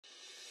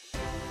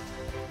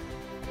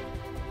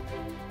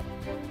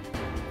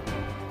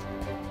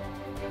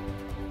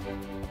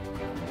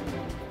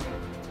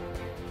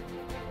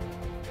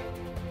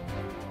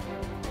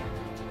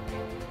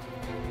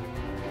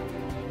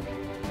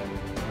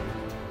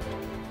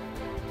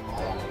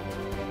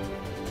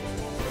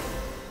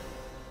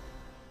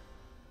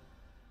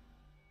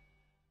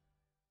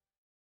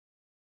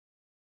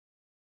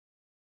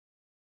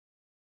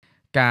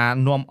ការ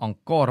នាំអង្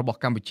គររបស់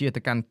កម្ពុជា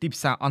ទៅកាន់ទីផ្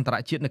សារអន្តរ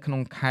ជាតិនៅក្នុ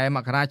ងខែម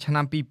ករាឆ្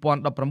នាំ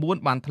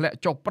2019បានធ្លាក់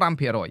ចុះ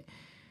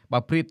 5% បើ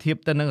ប្រៀបធៀប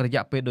ទៅនឹងរ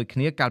យៈពេលដូចគ្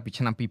នាកាលពី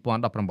ឆ្នាំ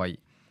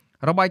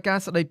2018 របាយការ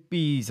ណ៍ស្ដី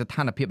ពីស្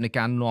ថានភាពនៃ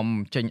ការនាំ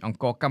ចេញអង្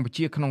គរកម្ពុ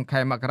ជាក្នុងខែ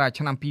មករា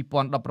ឆ្នាំ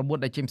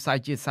2019ដែលចេញផ្សាយ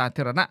ជាសា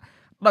ធារណៈ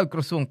ដោយក្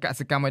រសួងក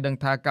សិកម្មឲ្យដឹង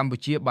ថាកម្ពុ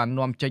ជាបាន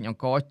នាំចេញអ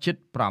ង្គរជិត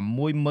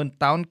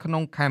 60,000 តោនក្នុ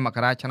ងខែមក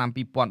រាឆ្នាំ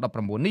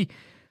2019នេះ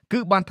គឺ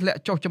បានធ្លាក់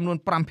ចុះចំនួន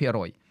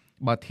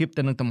 5%បើធៀប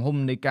ទៅនឹងទំហំ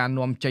នៃការ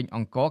នាំចេញអ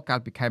ង្គរកាល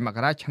ពីខែមក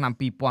រាឆ្នាំ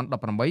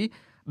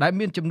2018ដែល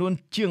មានចំនួន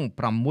ជាង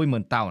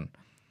 60,000 តោន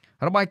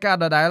របាយការ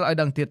ណ៍ដដែលឲ្យ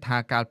ដឹងទៀតថា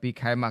កាលពី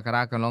ខែមក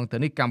រាកន្លងទៅ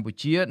នេះកម្ពុ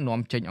ជានាំ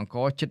ចេញអង្គ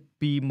រជិត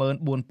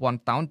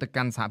 24,000 តោនទៅ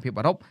កាន់សហភាព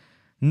អឺរ៉ុប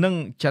និង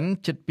ចិន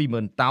ជិត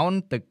 20,000 តោន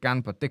ទៅកាន់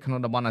ប្រទេសក្នុង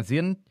តំបន់អា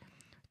ស៊ាន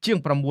ជាង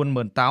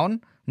 90,000 តោន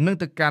និង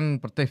ទៅកាន់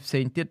ប្រទេសផ្សេ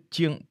ងទៀត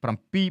ជាង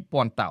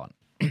 7,000 តោន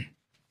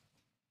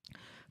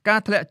ការ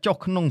ធ្លាក់ចុះ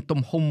ក្នុងទំ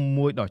ហំ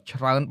មួយដ៏ច្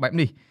រើនបែប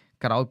នេះ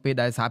ក្រោយពេល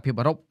ដែលសហភាព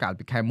អឺរ៉ុបកាល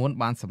ពីខែមុន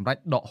បានសម្រេច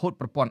ដកហូត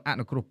ប្រព័ន្ធអ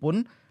នុគ្រោះពន្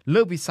ធ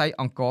លើវិស័យ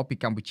អង្គរពី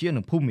កម្ពុជា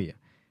និងភូមា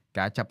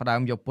ការចាប់ផ្ដើ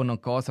មយកពន្ធអ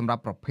ង្គរសម្រា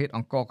ប់ប្រភេទអ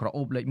ង្គរក្រ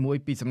អូបលេខ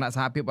1ពីសំណាក់ស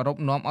ហភាពអឺរ៉ុប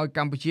នាំឲ្យក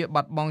ម្ពុជា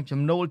បាត់បង់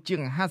ចំណូលជា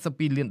ង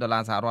52លានដុល្លា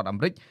រសហរដ្ឋអា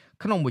មេរិក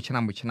ក្នុងមួយឆ្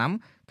នាំ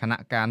ខណៈ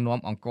ការនាំ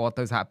អង្គរ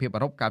ទៅសហភាពអឺ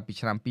រ៉ុបកាលពី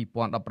ឆ្នាំ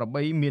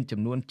2018មានចំ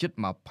នួនជិត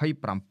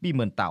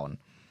 27,000 តោន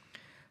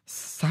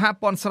សហ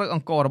ព័ន្ធស្រូវអ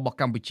ង្គររបស់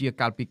កម្ពុជា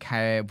កាលពី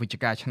ខែវិច្ឆិ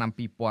កាឆ្នាំ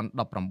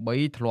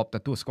2018ធ្លាប់ទ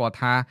ទួលស្គាល់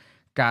ថា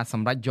ការស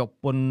ម្រេចយក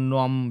ពន្ធ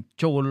នាំ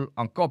ចូល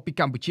អង្គរពី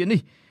កម្ពុជា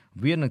នេះ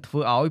វានឹងធ្វើ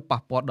ឲ្យប៉ះ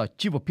ពាល់ដល់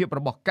ជីវភាព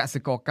របស់កសិ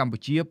ករកម្ពុ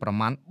ជាប្រ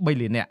មាណ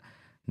3លាននាក់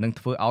និង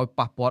ធ្វើឲ្យ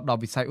ប៉ះពាល់ដ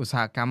ល់វិស័យឧស្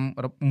សាហកម្ម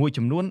មួយ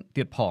ចំនួន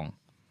ទៀតផង។